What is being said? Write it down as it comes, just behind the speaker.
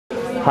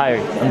Hi,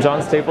 I'm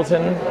John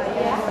Stapleton,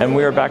 and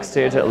we are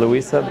backstage at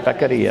Luisa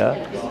Beccaria.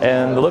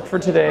 And the look for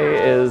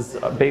today is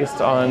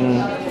based on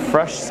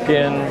fresh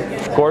skin,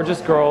 gorgeous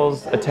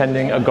girls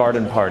attending a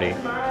garden party.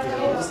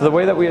 So the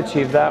way that we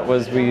achieved that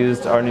was we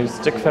used our new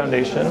stick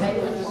foundation.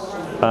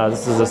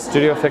 This is a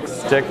Studio Fix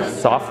stick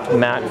soft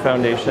matte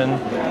foundation,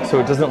 so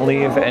it doesn't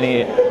leave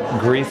any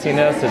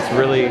greasiness. It's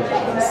really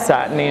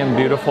satiny and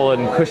beautiful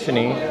and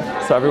cushiony,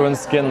 so everyone's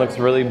skin looks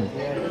really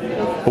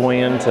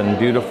buoyant and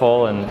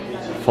beautiful and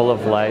full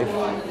of life.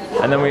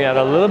 And then we add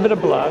a little bit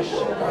of blush,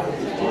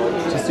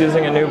 just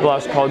using a new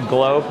blush called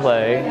Glow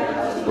Play,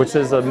 which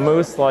is a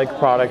mousse-like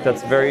product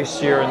that's very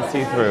sheer and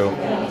see-through.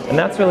 And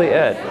that's really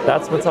it.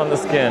 That's what's on the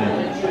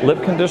skin.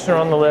 Lip conditioner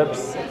on the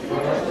lips.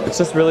 It's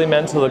just really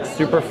meant to look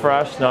super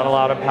fresh, not a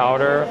lot of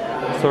powder,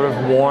 sort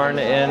of worn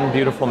in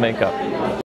beautiful makeup.